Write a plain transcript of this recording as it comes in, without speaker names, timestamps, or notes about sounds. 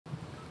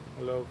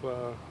I love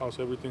how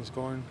everything's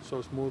going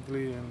so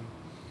smoothly, and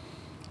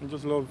I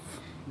just love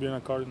being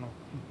a Cardinal.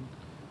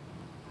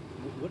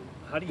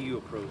 How do you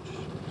approach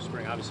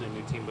spring? Obviously, a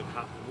new team, but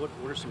what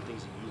are some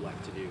things that you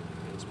like to do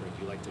in spring?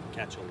 Do you like to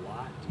catch a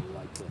lot? Do you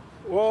like to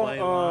play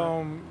a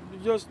lot?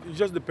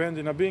 Just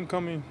depending. I've been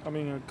coming.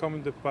 Coming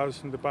in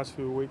the past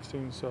few weeks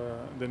since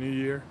the new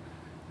year,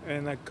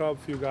 and I caught a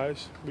few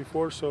guys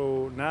before.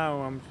 So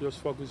now I'm just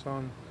focused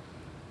on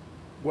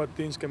what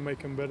things can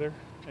make him better,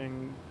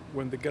 and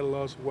when they get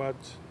lost, what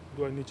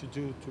do I need to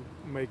do to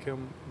make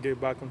him get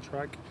back on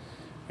track.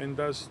 And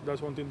that's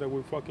one thing that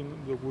we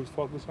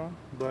focus on.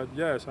 But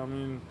yes,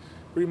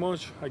 pretty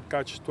much I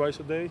catch twice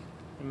a day,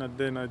 and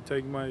then I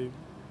take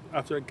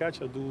after I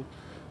catch I do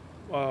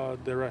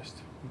the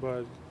rest.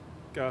 But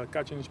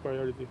catching is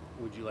priority.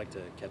 Would you like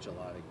to catch a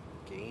lot of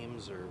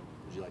games, or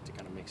would you like to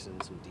kind of mix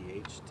in some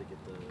DH to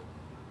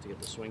get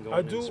the swing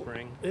going in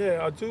spring?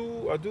 Yeah, I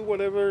do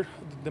whatever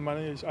the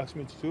manager asks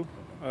me to do.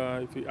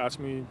 If he asks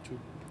me to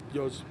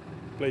just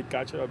play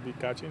catcher, I'll be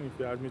catching. If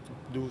he asks me to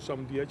do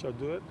some DH, I'll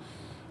do it.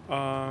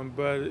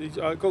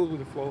 But I go with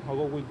the flow. I'll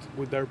go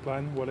with their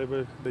plan,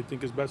 whatever they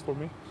think is best for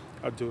me.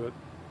 I'll do it.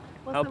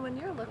 Well, so when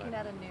you're looking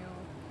at a new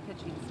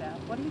pitching staff,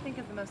 what do you think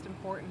is the most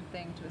important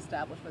thing to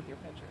establish with your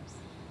pitchers?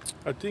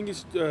 I think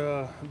it's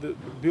the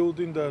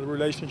building the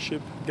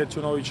relationship, get to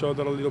know each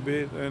other a little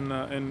bit,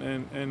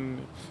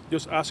 and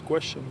just ask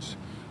questions.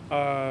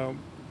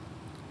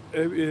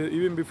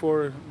 Even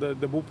before the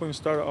bullpen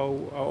start, I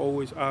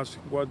always ask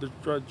what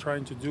they're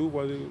trying to do,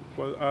 what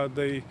are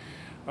they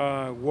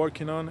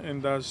working on,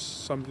 and that's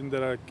something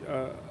that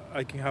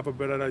I can have a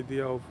better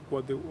idea of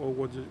what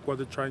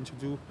they're trying to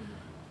do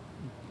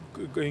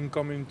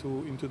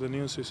into the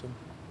new season.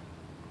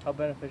 How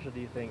beneficial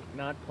do you think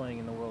not playing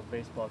in the World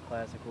Baseball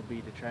Classic will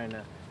be to trying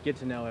to get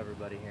to know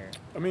everybody here?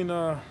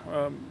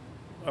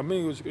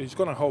 It's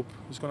gonna help.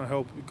 It's gonna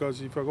help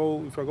because if I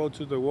go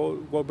to the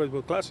World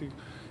Baseball Classic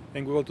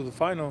and we go to the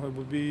final, it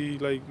would be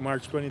like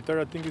March 23rd.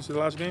 I think it's the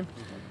last game.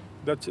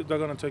 That's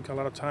gonna take a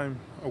lot of time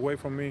away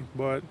from me.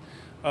 But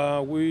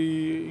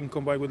we, in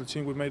combined with the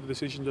team, we made the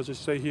decision just to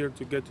stay here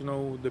to get to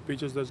know the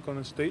pitchers that's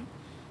gonna stay,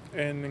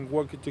 and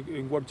work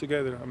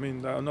together.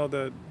 I know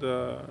that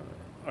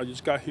I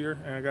just got here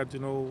and I got to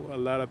know a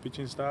lot of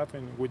pitching staff,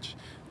 and which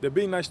they're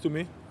being nice to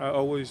me. I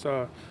always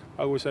said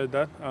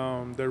that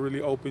they're really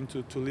open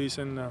to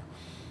listen.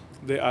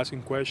 They're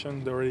asking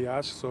questions. They already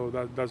asked, so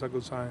that's a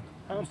good sign.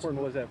 How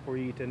important was that for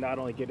you to not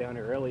only get down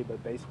here early,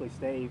 but basically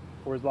stay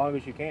for as long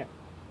as you can?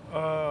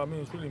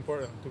 It's really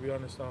important, to be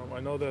honest. I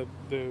know that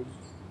the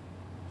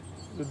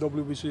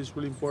WBC is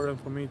really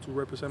important for me to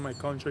represent my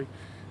country,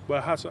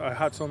 but I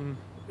had some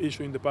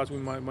issue in the past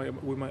with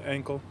my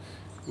ankle,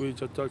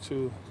 which I talked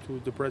to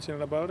the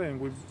president about,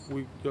 and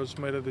we just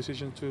made a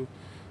decision to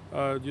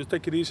just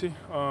take it easy,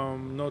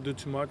 not do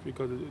too much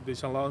because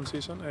it's a long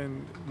season,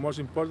 and most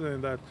important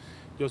than that,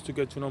 just to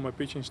get to know my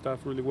pitching staff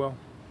really well.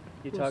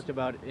 You talked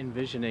about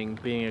envisioning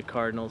being a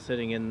Cardinal,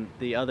 sitting in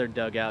the other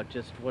dugout.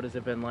 Just what has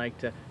it been like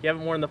to? You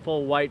haven't worn the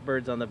full white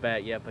birds on the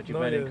bat yet, but you've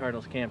been in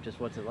Cardinals camp. Just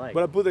what's it like?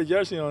 But I put the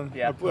jersey on.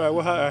 Yeah.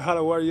 I had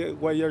a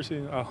white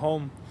jersey at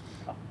home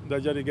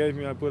that Yadier gave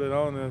me. I put it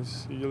on, and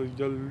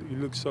it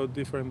looks so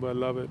different, but I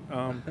love it.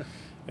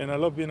 And I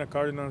love being a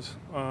Cardinals.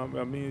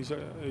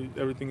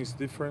 Everything is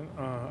different.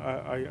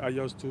 I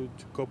just do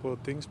a couple of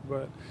things,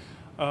 but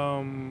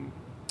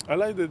I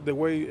like the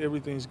way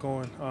everything's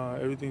going.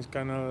 Everything's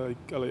kind of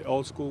like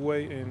old school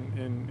way,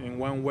 in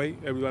one way.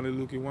 Everybody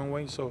looking one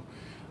way, so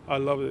I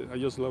love it. I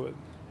just love it.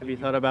 Have you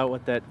thought about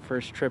what that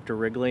first trip to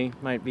Wrigley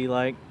might be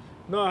like?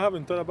 No, I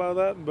haven't thought about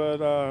that, but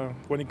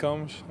when it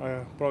comes,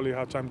 I probably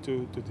have time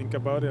to think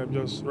about it.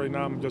 Right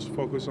now I'm just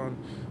focused on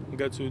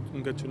get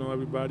to know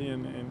everybody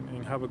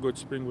and have a good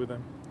spring with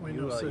them.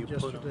 Wayno said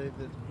yesterday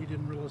that he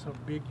didn't realize how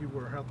big you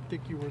were, how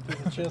thick you were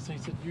through the chest. He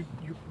said you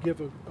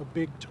give a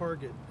big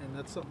target, and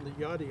that's something that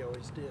Yadier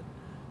always did.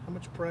 How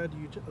much pride do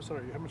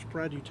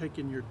you take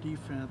in your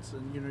defense?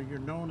 And you're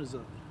known as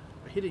a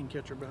hitting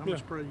catcher, but how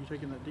much pride do you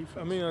take in that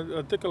defense?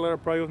 I take a lot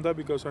of pride on that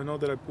because I know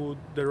that I put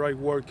the right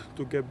work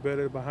to get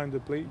better behind the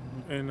plate,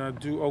 and I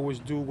always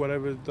do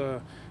whatever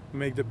to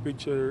make the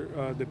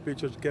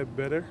pitchers get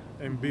better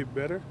and be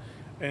better,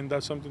 and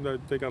that's something that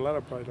I take a lot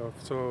of pride of.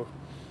 So,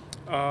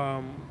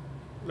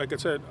 like I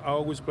said, I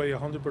always play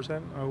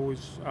 100%. I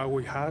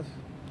always have,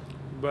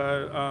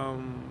 but I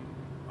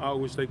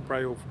always take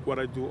pride of what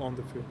I do on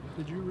the field.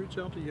 Did you reach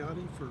out to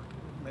Yadier for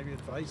maybe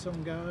advice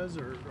on guys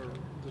or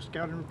the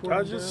scouting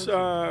report?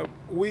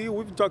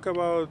 We've talked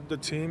about the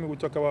team. We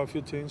talked about a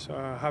few things.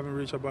 I haven't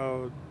reached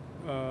about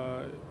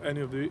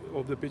any of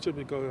the pitchers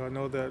because I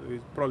know that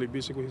he's probably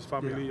busy with his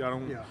family.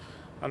 Yeah.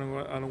 I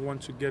don't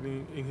want to get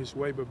in his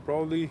way, but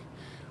probably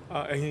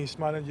and he's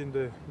managing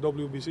the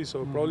WBC,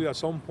 so probably at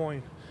some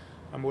point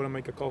I'm going to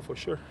make a call for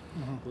sure.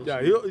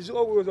 Yeah, he's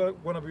always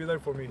going to be there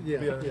for me.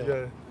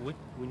 Yeah.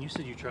 When you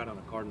said you tried on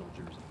a Cardinal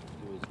jersey,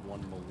 it was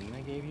one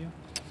Molina gave you?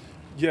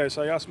 Yes,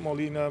 I asked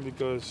Molina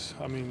because,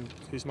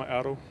 he's my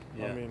idol.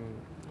 Yeah.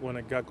 When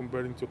I got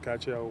converted to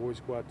catcher, I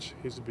always watch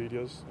his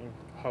videos and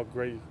how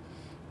great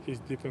his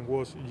defense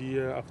was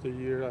year after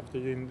year after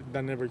year.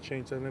 That never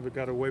changed. I never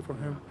got away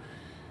from him.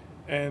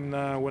 And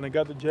when I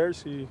got the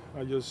jersey,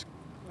 I just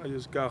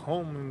got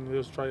home and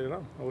just tried it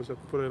on. I was like,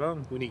 put it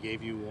on. When he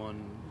gave you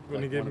one,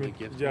 When like he gave one me, of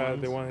the gift yeah,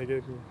 ones? the one he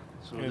gave me.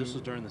 So And this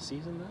was during the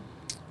season then?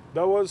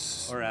 that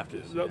was Or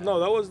after? No,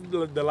 that was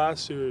the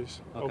last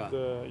series Okay. of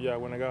the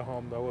when I got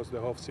home. That was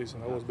the off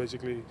season. That was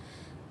basically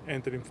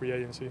entering free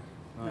agency.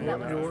 And that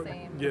was the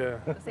same. Yeah.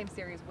 The same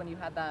series when you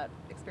had that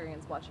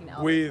experience watching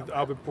Albert. With Pujols,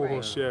 Albert right?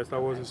 Pujols, yes, that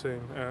was the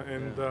same.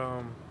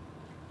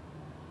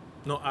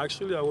 No,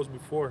 actually, I was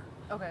before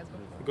Okay, it's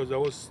before. because that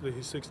was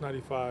his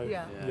 695.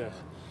 Yeah. Yes.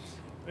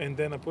 And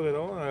then I put it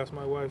on. I asked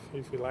my wife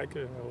if she liked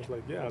it. I was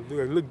like, "Yeah, I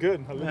look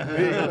good. I look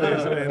big."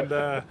 And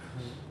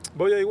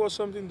but yeah, it was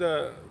something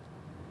that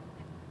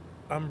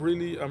I'm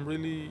really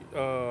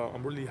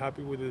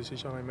happy with the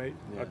decision I made.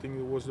 Yeah. I think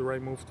it was the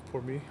right move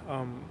for me.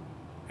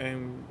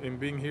 And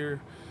being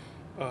here,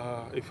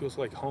 it feels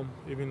like home.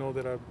 Even though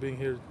that I've been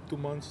here 2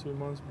 months, 3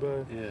 months,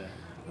 but Yeah.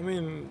 I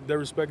mean the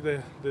respect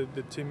that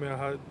the team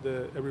had,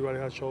 everybody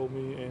has showed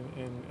me,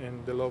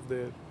 and the love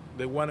that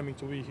they wanted me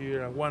to be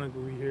here. I wanted to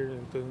be here,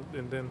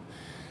 and then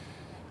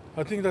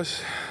I think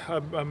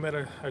I made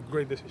a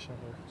great decision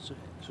here.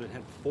 So it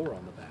had 4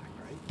 on the back,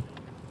 right?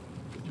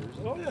 The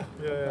jersey? Oh yeah.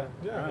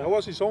 Right. That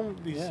was his own,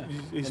 his And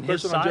his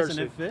personal size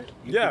jersey. and it fit?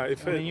 Yeah, it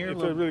fit. I mean, you're It a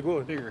fit little really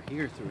good. bigger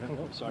here through him.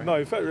 Oh, sorry. No,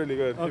 it felt really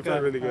good. It Okay.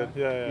 felt really good.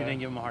 Yeah. You didn't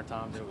give him a hard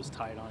time that it was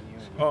tight on you?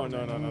 Oh no.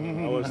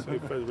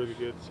 It felt really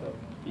good. So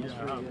He's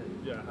really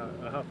good.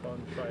 I have fun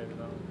trying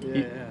it out.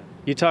 Yeah.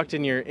 You talked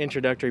in your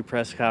introductory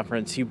press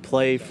conference, you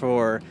play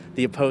for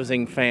the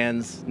opposing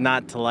fans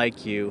not to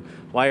like you.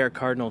 Why are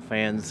Cardinal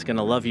fans going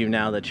to love you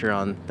now that you're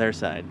on their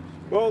side?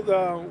 Well,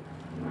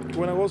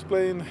 when I was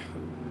playing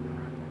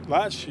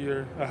last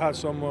year, I had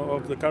some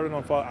of the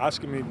Cardinals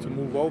asking me to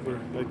move over,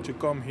 like to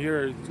come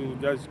here.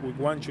 We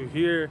want you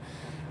here.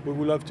 We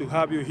would love to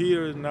have you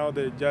here. Now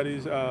that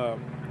Yadier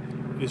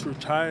is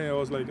retiring, I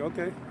was like,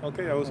 okay.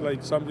 I was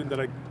like something that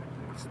I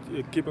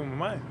keep in my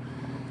mind.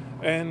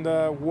 And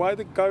why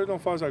the Cardinal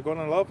fans are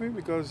gonna love me?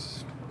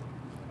 Because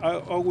I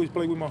always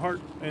play with my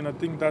heart, and I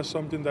think that's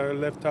something that I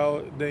left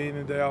out day in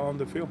and day out on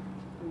the field.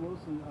 Hey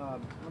Willson, I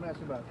want to ask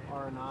you about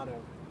Arenado.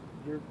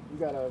 You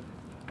got a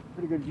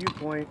pretty good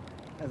viewpoint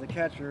as a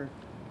catcher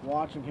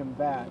watching him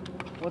bat.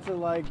 What's it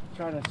like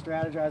trying to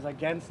strategize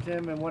against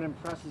him, and what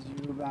impresses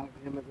you about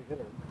him as a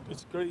hitter?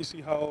 It's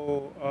crazy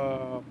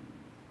how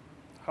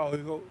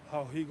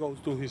he goes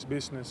to his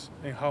business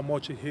and how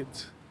much he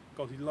hits,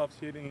 because he loves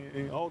hitting.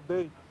 And all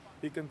day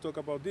he can talk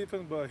about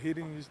defense, but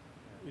hitting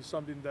is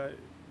something that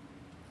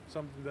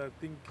I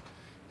think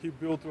he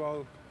built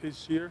throughout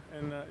his year,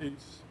 and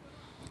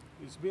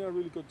it's been a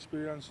really good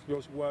experience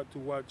just to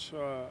watch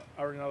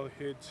Arenado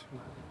hit,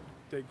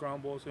 take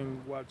ground balls,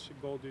 and watch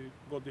Goldie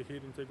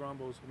hit and take ground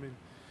balls. I mean,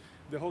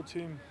 the whole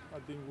team, I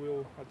think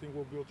we'll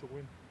build to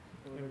win,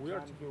 and we are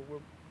to build.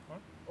 Huh?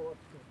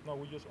 No,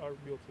 we just are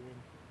built to win.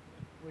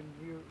 When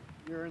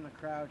you're in the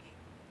crouch,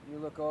 you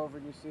look over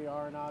and you see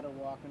Arenado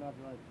walking up,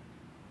 you're like,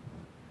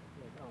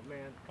 oh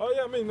man. Oh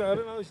yeah, I mean, I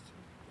don't know. He's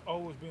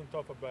always been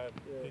tough at bat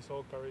his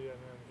whole career,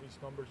 and his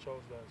number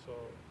shows that. So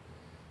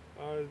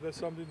that's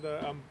something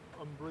that I'm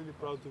really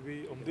proud to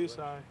be on this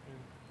side, and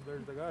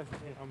there's the guy.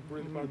 I'm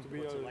really proud to be.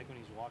 What's it like when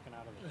he's walking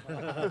out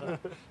of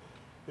the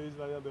He's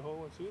like at the whole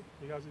one. See,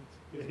 he has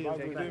his He'll bag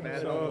take with that him.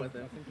 bat So home with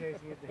him. Just in case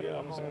he gets to hit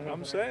him home.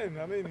 I'm saying.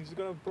 I mean, he's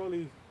gonna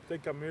probably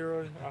take a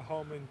mirror at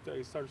home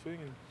and start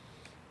swinging.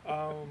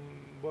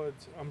 But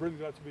I'm really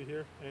glad to be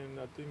here, and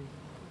I think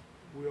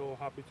we're all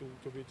happy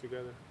to be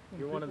together. When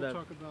You're one of people the-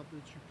 talk about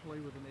that you play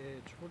with an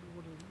edge. What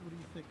do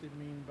you think they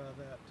mean by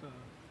that? I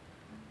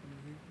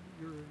mean,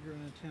 you're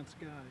an intense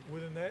guy.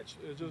 With an edge,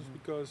 it's just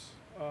because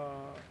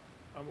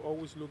I'm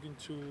always looking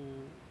to.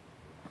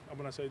 I'm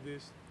gonna say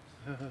this.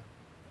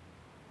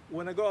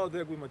 When I go out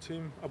there with my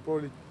team,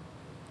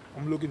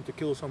 I'm looking to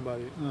kill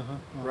somebody,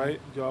 right?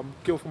 Yeah, I'm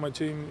kill for my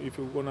team. If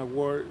we want to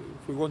work,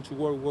 we're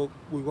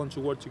going to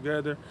work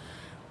together.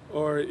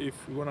 Or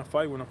if we want to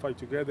fight, we want to fight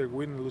together,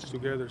 win and lose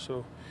together.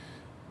 So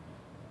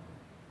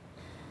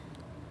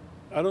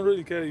I don't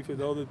really care if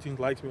the other team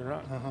likes me or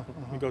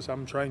not, because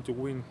I'm trying to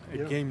win a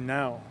game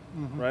now,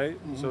 right?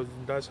 So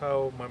that's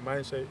how my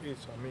mindset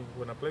is. I mean,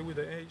 when I play with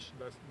the edge,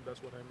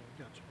 that's what I mean.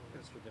 Gotcha.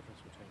 What's the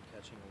difference between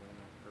catching a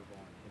winner,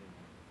 curveball, and hitting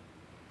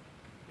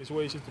one? It's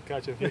way easier to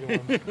catch and hit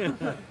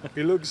one.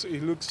 He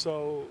looks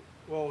so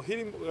well.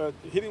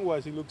 Hitting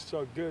wise, he looks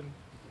so good,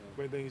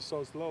 but then he's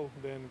so slow.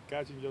 Then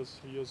catching, you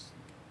just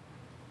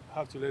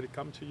have to let it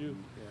come to you.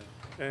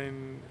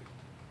 And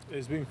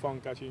it's been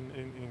fun catching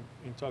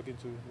and talking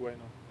to Bueno.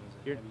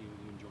 Have you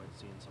enjoyed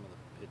seeing some of the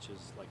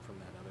pitches like from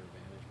that other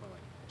vantage point,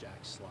 like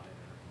Jack's slider,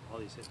 all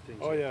these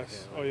things? Oh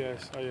yes.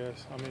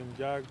 I mean,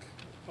 Jack.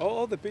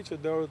 All the pitchers,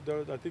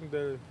 I think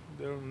they're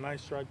on a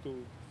nice track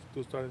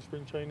to start in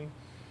spring training.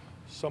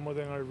 Some of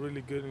them are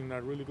really good, in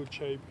a really good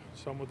shape.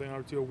 Some of them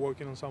are still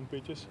working on some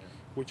pitches,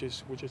 which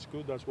is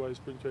good. That's what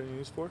spring training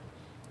is for.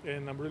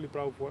 And I'm really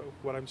proud of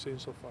what I'm seeing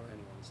so far.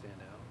 Anyone stand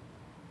out?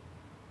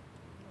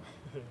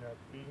 I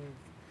think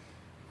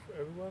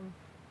everyone.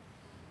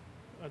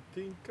 I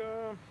think,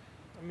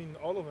 I mean,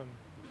 all of them,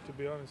 to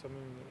be honest. I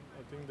mean,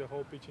 I think the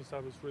whole pitching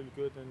staff is really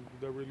good, and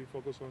they're really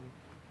focused on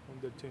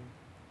their team.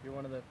 You're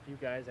one of the few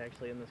guys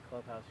actually in this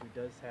clubhouse who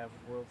does have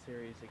World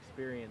Series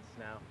experience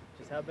now.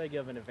 Just how big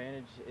of an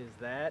advantage is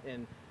that?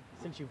 And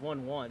since you've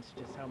won once,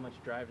 just how much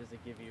drive does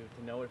it give you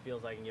to know what it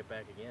feels like and get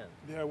back again?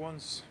 Yeah,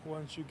 once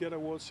you get a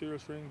World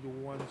Series ring,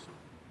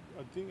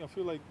 I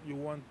feel like you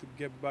want to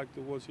get back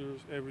to World Series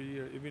every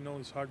year, even though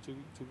it's hard to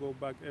go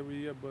back every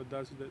year. But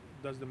that's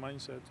the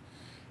mindset,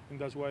 and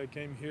that's why I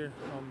came here.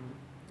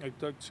 I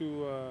talked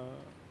to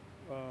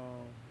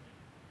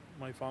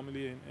my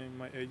family and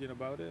my agent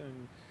about it,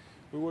 and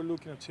we were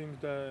looking at teams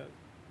that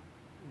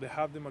they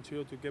have the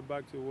material to get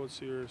back to the World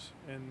Series,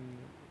 and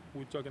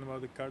we're talking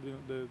about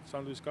the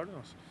St. Louis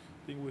Cardinals.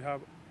 I think we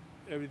have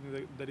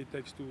everything that it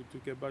takes to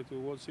get back to the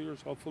World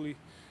Series. Hopefully,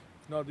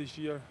 not this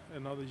year,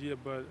 another year,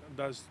 but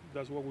that's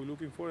what we're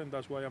looking for, and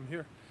that's why I'm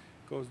here,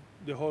 because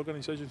the whole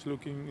organization is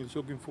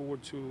looking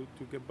forward to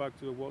get back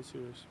to the World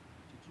Series.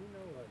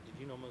 Did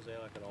you know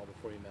Mozeliak at all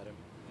before you met him?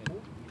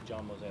 And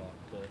John Mozeliak,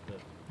 the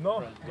No.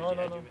 Did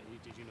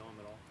you know him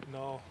at all?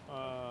 No,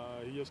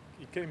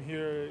 he came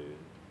here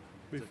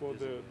before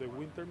the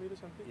winter meeting,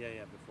 something.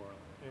 Yeah, before.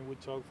 And we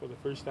talked for the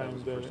first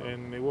time there,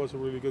 and it was a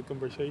really good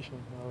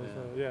conversation.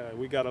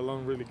 We got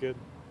along really good.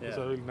 Yeah. He's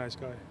a really nice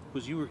guy.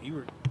 Because you were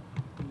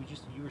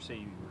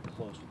saying you were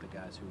close with the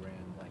guys who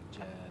ran like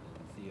Jed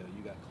and Theo.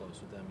 You got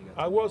close with them.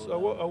 I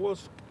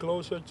was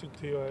closer to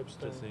Theo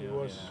Epstein.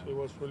 Theo, he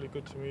was really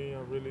good to me.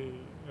 I'm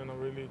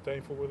really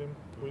thankful with him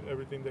with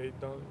everything that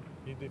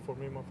he did for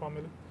me and my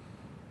family.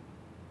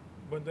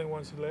 But then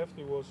once he left,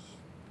 it was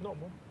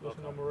normal. It was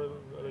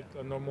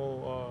a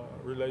normal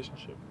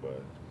relationship.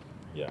 But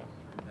yeah.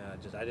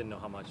 I didn't know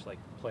how much like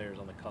players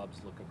on the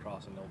Cubs look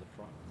across and know the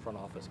front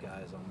office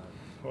guys on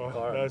the. Well,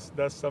 Cards.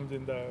 that's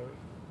something that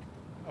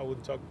I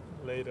would talk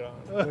later on.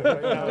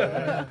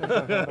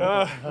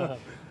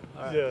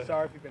 Yeah.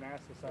 Sorry if you've been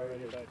asked this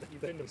already, but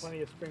you've been to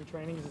plenty of spring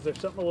trainings. Is there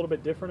something a little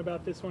bit different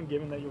about this one,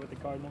 given that you're with the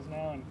Cardinals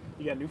now and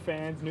you got new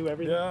fans, new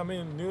everything? Yeah, I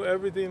mean, new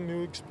everything,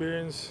 new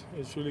experience.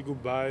 It's really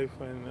good vibe,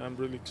 and I'm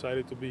really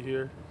excited to be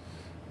here.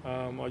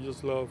 I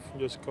just love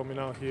just coming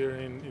out here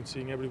and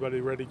seeing everybody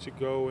ready to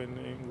go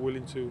and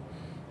willing to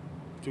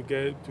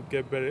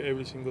get better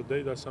every single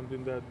day. That's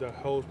something that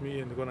helps me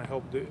and going to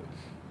help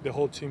the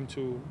whole team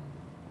to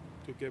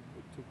get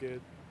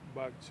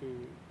back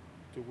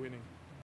to winning.